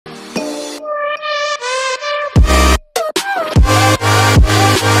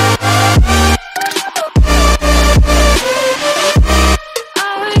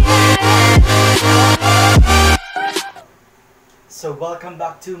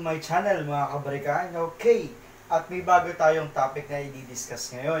to my channel mga kabarikan. Okay, at may bago tayong topic na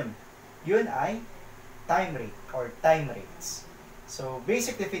i-discuss ngayon. Yun ay time rate or time rates. So,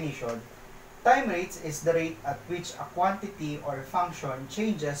 basic definition, time rates is the rate at which a quantity or function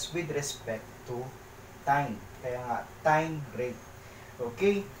changes with respect to time. Kaya nga, time rate.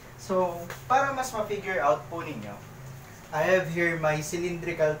 Okay, so para mas ma-figure out po ninyo, I have here my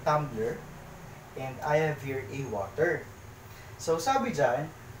cylindrical tumbler and I have here a water. So, sabi dyan,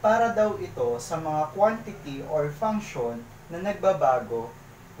 para daw ito sa mga quantity or function na nagbabago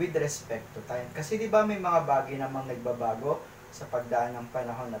with respect to time. Kasi di ba may mga bagay namang nagbabago sa pagdaan ng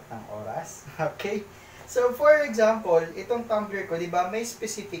panahon at ng oras? Okay? So, for example, itong tumbler ko, di ba may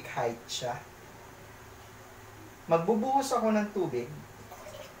specific height siya? Magbubuhos ako ng tubig.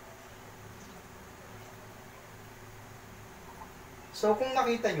 So, kung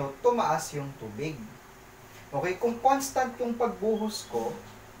nakita nyo, tumaas yung tubig. Okay, kung constant yung pagbuhos ko,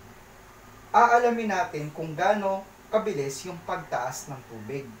 aalamin natin kung gaano kabilis yung pagtaas ng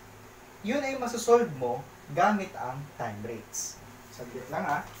tubig. Yun ay masosolve mo gamit ang time rates. Saglit lang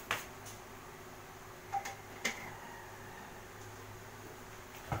ha.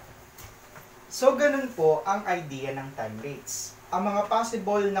 So, ganun po ang idea ng time rates. Ang mga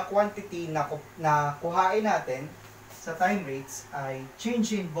possible na quantity na kuhain natin sa time rates ay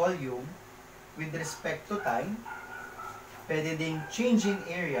change in volume with respect to time, pwede ding change in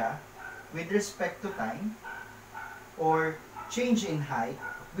area with respect to time, or change in height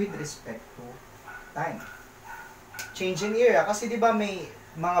with respect to time. Change in area, kasi di ba may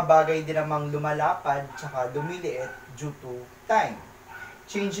mga bagay din namang lumalapad tsaka lumiliit due to time.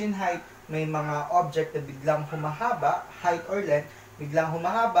 Change in height, may mga object na biglang humahaba, height or length, biglang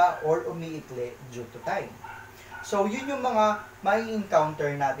humahaba or umiikli due to time. So, yun yung mga may encounter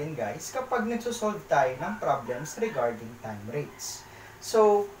natin guys kapag nagsosolve tayo ng problems regarding time rates.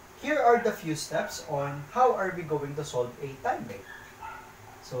 So, here are the few steps on how are we going to solve a time rate.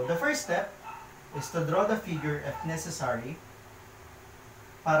 So, the first step is to draw the figure if necessary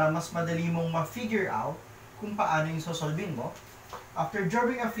para mas madali mong ma-figure out kung paano yung sosolvin mo. After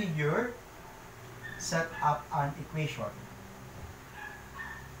drawing a figure, set up an equation.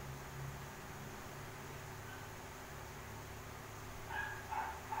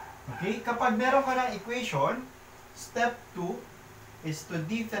 Okay, kapag meron ka ng equation, step 2 is to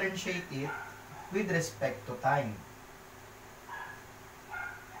differentiate it with respect to time.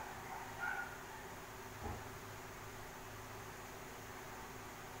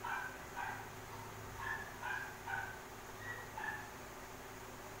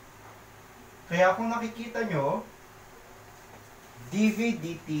 Kaya kung nakikita nyo, dv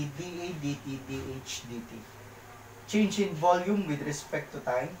dt, dA dt, dH dt. Change in volume with respect to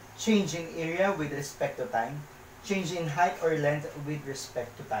time, change in area with respect to time, change in height or length with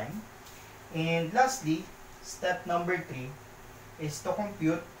respect to time. And lastly, step number 3 is to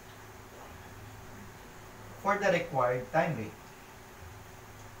compute for the required time rate.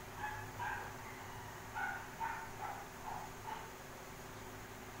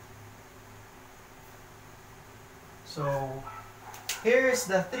 So, here's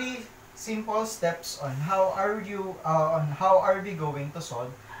the 3 simple steps on how are we going to solve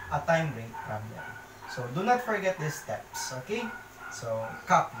a time rate problem. So, do not forget these steps, okay? So,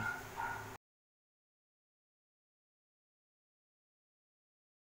 copy.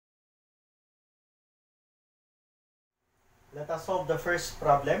 Let us solve the first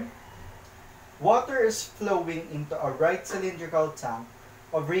problem. Water is flowing into a right cylindrical tank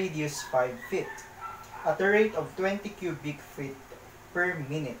of radius 5 feet at a rate of 20 cubic feet per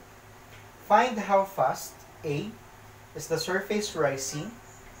minute. Find how fast A is the surface rising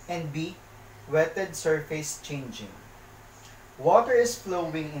and B, wetted surface changing. Water is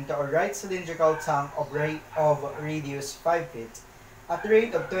flowing into a right cylindrical tank of radius 5 feet at a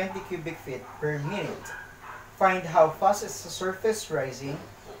rate of 20 cubic feet per minute. Find how fast is the surface rising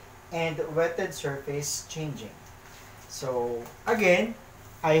and wetted surface changing. So, again,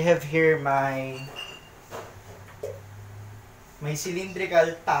 I have here my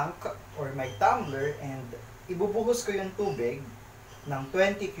cylindrical tank or my tumbler and ibubuhos ko yung tubig ng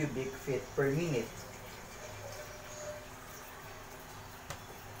 20 cubic feet per minute.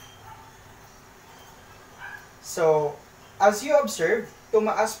 So, as you observe,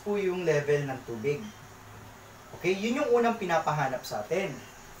 tumaas po yung level ng tubig. Okay, yun yung unang pinapahanap sa atin.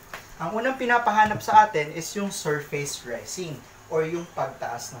 Ang unang pinapahanap sa atin is yung surface rising or yung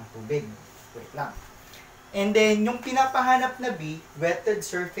pagtaas ng tubig. Wait lang. And then, yung pinapahanap na B, wetted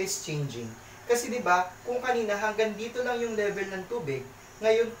surface changing. Kasi 'di ba, kung kanina hanggang dito lang yung level ng tubig,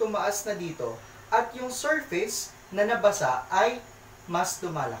 ngayon tumaas na dito at yung surface na nabasa ay mas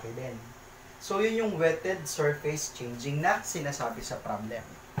lumalaki din. So, yun yung wetted surface changing na sinasabi sa problem.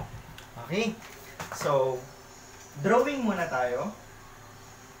 Okay? So, drawing muna tayo.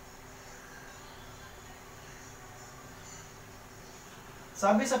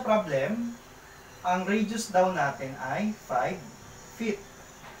 Sabi sa problem, ang radius daw natin ay 5 feet.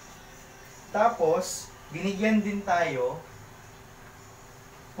 Tapos, binigyan din tayo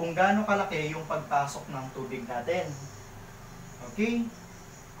kung gaano kalaki yung pagpasok ng tubig natin. Okay?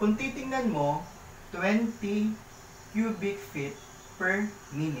 Kung titingnan mo, 20 cubic feet per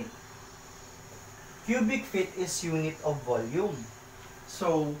minute. Cubic feet is unit of volume.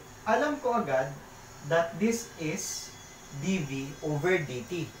 So, alam ko agad that this is dV over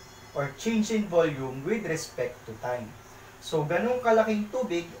dt or change in volume with respect to time. So, ganong kalaking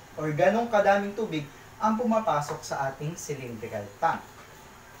tubig or ganong kadaming tubig ang pumapasok sa ating cylindrical tank.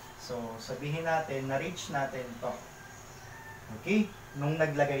 So, sabihin natin, na-reach natin to. Okay? Nung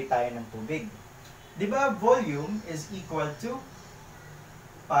naglagay tayo ng tubig. Diba, volume is equal to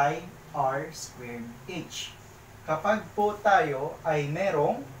pi r squared h. Kapag po tayo ay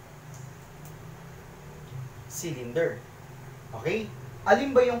merong cylinder. Okay?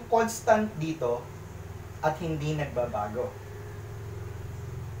 Alin ba yung constant dito at hindi nagbabago?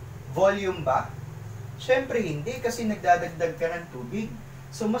 Volume ba? Siyempre hindi kasi nagdadagdag ka ng tubig.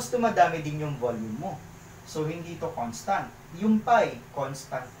 So, mas dumadami din yung volume mo. So, hindi to constant. Yung pi,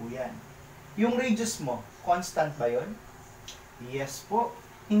 constant po yan. Yung radius mo, constant ba yun? Yes po.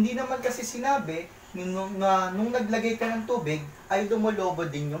 Hindi naman kasi sinabi na nung naglagay ka ng tubig, ay lumulobo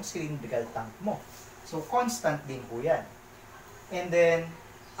din yung cylindrical tank mo. So, constant din po yan. And then,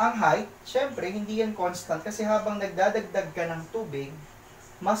 ang height, syempre, hindi yan constant kasi habang nagdadagdag ka ng tubig,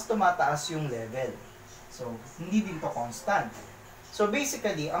 mas tumataas yung level. So, hindi din to constant. So,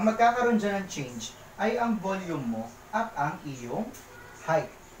 basically, ang magkakaroon dyan ng change ay ang volume mo at ang iyong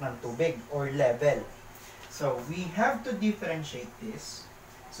height ng tubig or level. So, we have to differentiate this.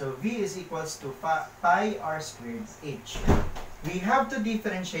 So, V is equals to pi r squared h. We have to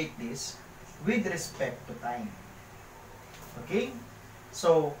differentiate this with respect to time. Okay?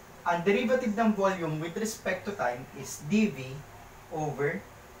 So, ang derivative ng volume with respect to time is dV over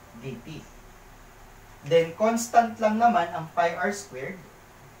dt. Then, constant lang naman ang pi r squared.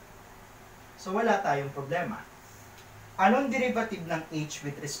 So, wala tayong problema. Anong derivative ng h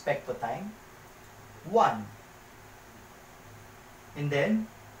with respect to time? 1. And then,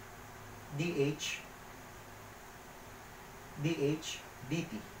 dh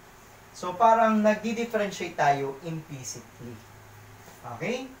dt. So, parang nagdi-differentiate tayo implicitly.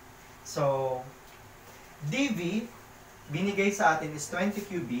 Okay? So, dV, binigay sa atin is 20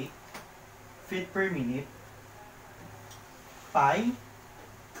 cubic feet per minute. Pi,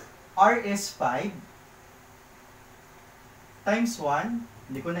 R is 5, times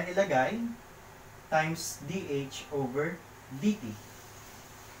 1, hindi ko na ilagay, times dH over dt.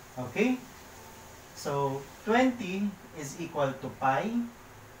 Okay? So, 20 is equal to pi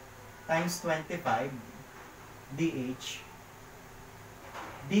times 25 dH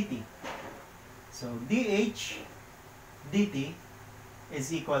dt. So, dH dt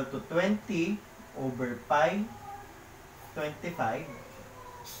is equal to 20 over pi 25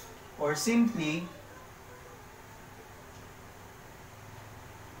 or simply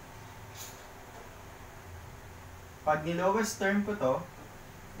pag nilowest term ko to,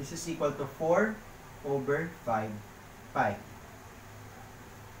 this is equal to 4 over 5 pi.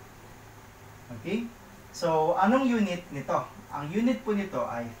 Okay? So, anong unit nito? Ang unit po nito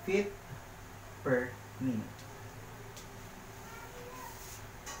ay feet per minute.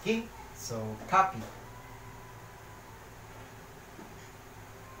 Okay? So, copy.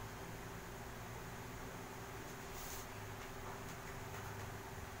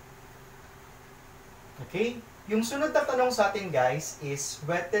 Okay? Yung sunod na tanong sa atin guys is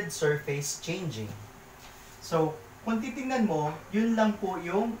wetted surface changing. So, kung titingnan mo, yun lang po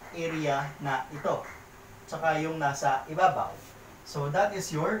yung area na ito. Tsaka yung nasa ibabaw. So, that is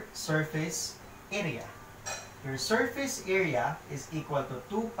your surface area. Your surface area is equal to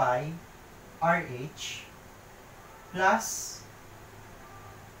 2 pi RH plus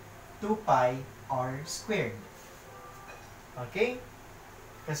 2 pi r squared. Okay?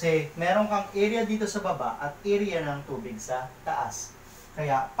 Kasi meron kang area dito sa baba at area ng tubig sa taas.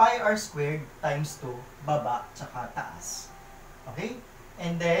 Kaya pi r squared times 2, baba tsaka taas. Okay?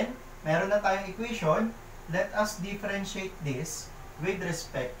 And then, meron na tayong equation. Let us differentiate this with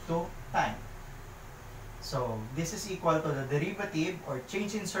respect to time. So, this is equal to the derivative or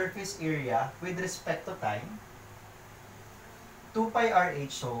change in surface area with respect to time. 2 pi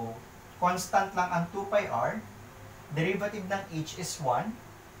RH, so constant lang ang 2 pi r derivative ng h is 1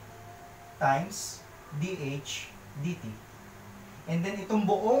 times dH dt. And then itong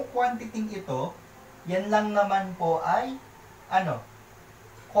buong quantity ito, yan lang naman po ay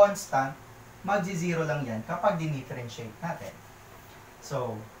constant, magzi-zero lang yan kapag dinifferentiate natin.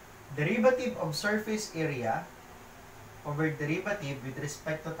 So, derivative of surface area over derivative with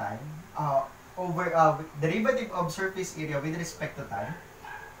respect to time, derivative of surface area with respect to time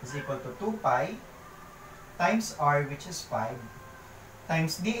is equal to 2 pi times r, which is 5,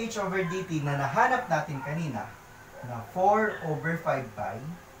 times dH over dt na nahanap natin kanina na 4 over 5 pi.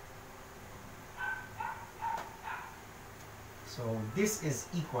 So, this is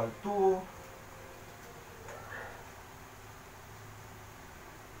equal to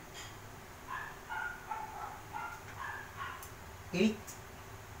 8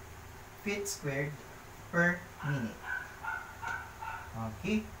 feet squared per minute.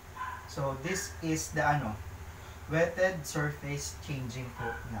 Okay? So, this is the wetted surface changing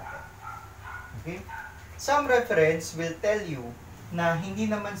po natin. Okay? Some reference will tell you na hindi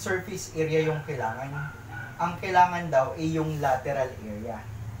naman surface area yung kailangan. Ang kailangan daw ay yung lateral area.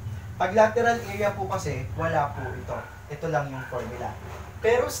 Pag lateral area po kasi, wala po ito. Ito lang yung formula.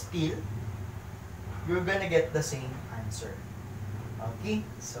 Pero still, you're gonna get the same answer. Okay?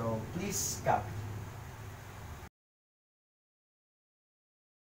 So, please copy.